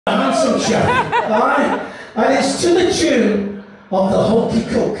Sunshine, alright? And it's to the tune of the Hokey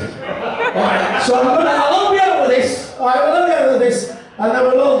Cook. Alright, so I'll help you out with this, alright, we'll help you out with this, and then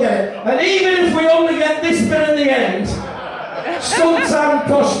we'll all get it. And even if we only get this bit in the end, suntan,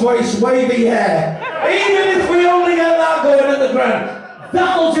 posh voice, wavy hair, even if we only get that going at the ground,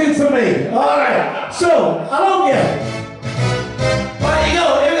 that'll do for me, alright? So, I'll help you. Right,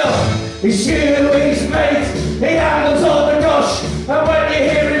 here we go. It's you, his mate, he handles all the dosh, and when you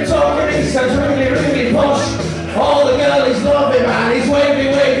hear him talking, he sounds really, really posh. All the girlies love him, and his wavy,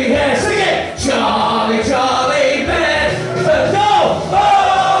 wavy hair. Sing it! Charlie, Charlie, Bear. Go!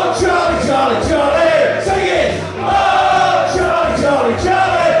 Oh, Charlie, Charlie, Charlie. Sing it! Oh, Charlie, Charlie,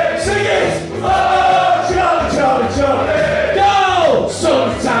 Charlie. Sing it! Oh, Charlie, Charlie, Charlie. Go!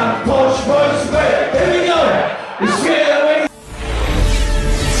 Suntan, posh, voice, here we go. It's you.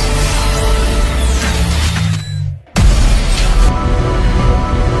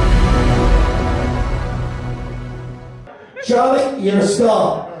 Charlie, you're a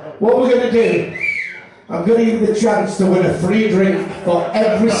star. What we're going to do, I'm going to give you the chance to win a free drink for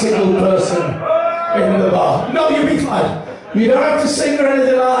every single person in the bar. No, you'll be fine. You don't have to sing or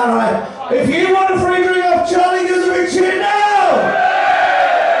anything like that, right? If you want a free drink off Charlie, give us a big cheer now!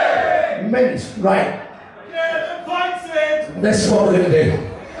 Mint, right. This is what we're going to do.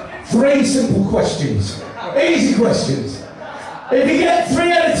 3 simple questions. Easy questions. If you get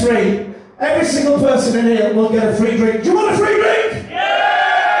 3 out of 3, every single person in here will get a free drink. Do you want a free drink?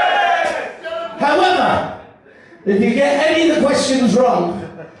 Yeah! However, if you get any of the questions wrong,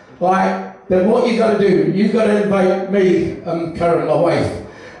 right, then what you've got to do, you've got to invite me and Karen, my wife,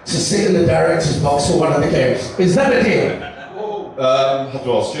 to sit in the director's box for one of the games. Is that a deal? I have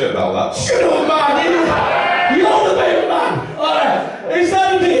to ask you about that. Shut up, man! You're the big man! Alright, is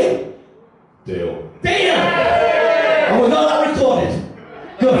that a deal? Deal. Deal! And we got that recorded.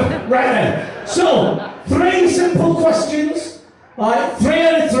 Good, right then. So, 3 simple questions, right? 3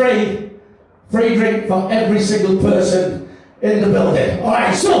 out of 3, free drink for every single person in the building.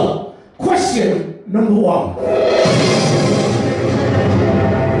 Alright, so, question number 1.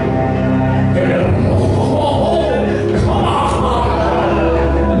 Come on!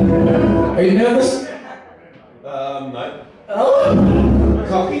 Are you nervous? No. Oh,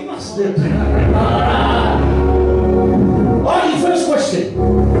 cocky bastard. Alright, your first question.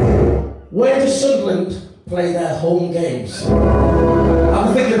 Where does Sunderland play their home games? Have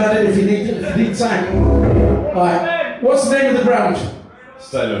a think about it if you need time. Alright, what's the name of the ground?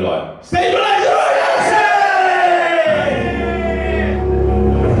 Stadium Light. Stadium Light!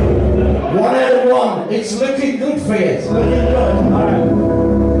 1 out of 1. It's looking good for you. It's looking good. Alright.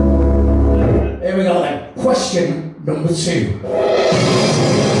 Here we go then. Question number 2.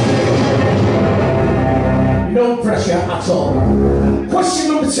 No pressure at all. Question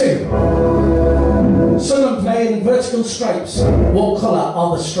number 2. Sunderland playing vertical stripes. What colour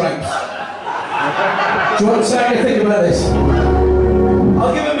are the stripes? Do you want time to think about this?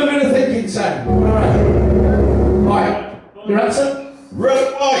 I'll give him a minute of thinking time. Alright. Alright. Your answer?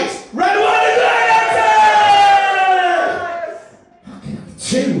 Red, white. Red, white, and green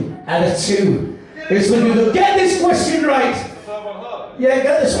answer! 2 out of 2. It's looking good. Get this question right. Yeah,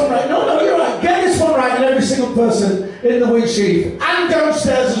 get this one right. No, you're right. Get this one right, and every single person in the Wheatsheaf and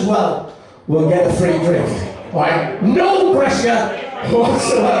downstairs as well will get a free drink. Alright? No pressure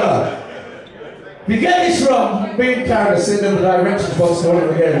whatsoever. If you get this wrong, me and Karen are sitting in the director's box for one of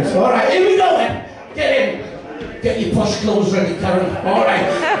the games. Alright, here we go then. Get in. Get your posh clothes ready, Karen. Alright.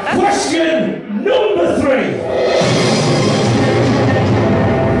 Question number 3.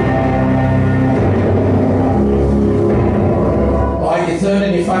 Your third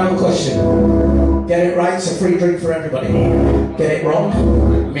and your final question. Get it right, it's a free drink for everybody. Get it wrong,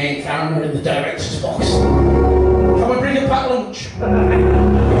 me and Karen are in the director's box. Can we bring a packed lunch?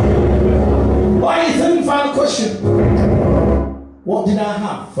 Right, your third and final question. What did I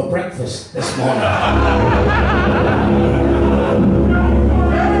have for breakfast this morning?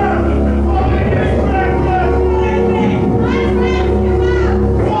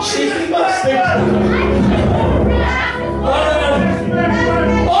 Cheeky bastard!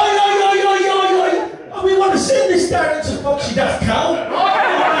 Director's box, you daft cow.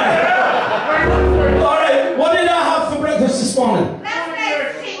 Alright, what did I have for breakfast this morning? Last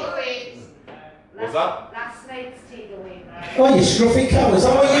night's takeaway. What's that? Last night's takeaway. Oh, you scruffy cow, is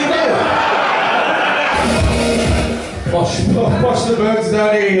that what you do? Wash the birds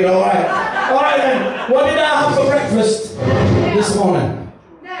down here, alright. Alright then, what did I have for breakfast this morning?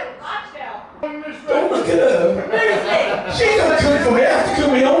 No, cocktail. Don't look at her. She don't cook for me, I have to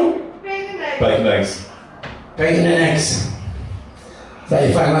cook my own. Bacon eggs. Bacon eggs. Bacon and eggs. Is that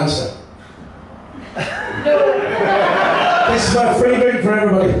your final answer? This is my free drink for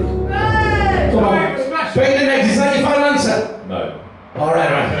everybody. Come on. Bacon and eggs, is that your final answer? No. Alright,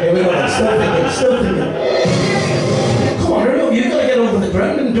 here we go. Still thinking. Come on, hurry up. You've got to get over the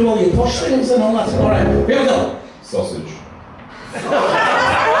ground and do all your posh things and all that. Alright, here we go. Sausage.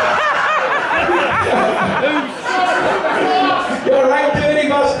 You're right, dirty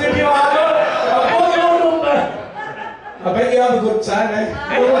bastard, you are. I've got your number. I bet you have a good time, eh?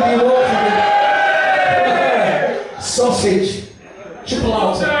 What do you want? Sausage. Triple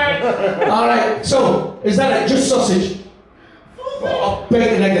out. Alright, so, is that it? Just sausage? Oh,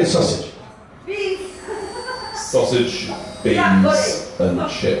 bacon, egg and sausage. Sausage, beans, and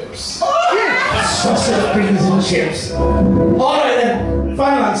chips. Sausage, beans and chips. Alright then,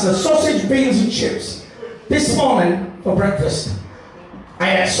 final answer. Sausage, beans and chips. This morning, for breakfast, I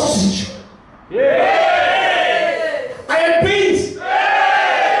had sausage. I had beans. And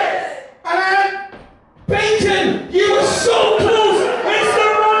I had bacon. You were so close. It's the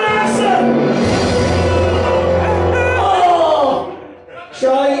wrong answer. Oh,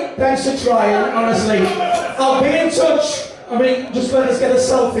 Charlie, thanks for trying, honestly. I'll be in touch. I mean, just let us get a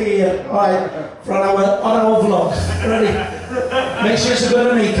selfie here. Alright, on our vlog. Ready? Make sure it's a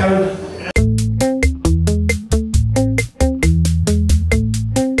good Nico.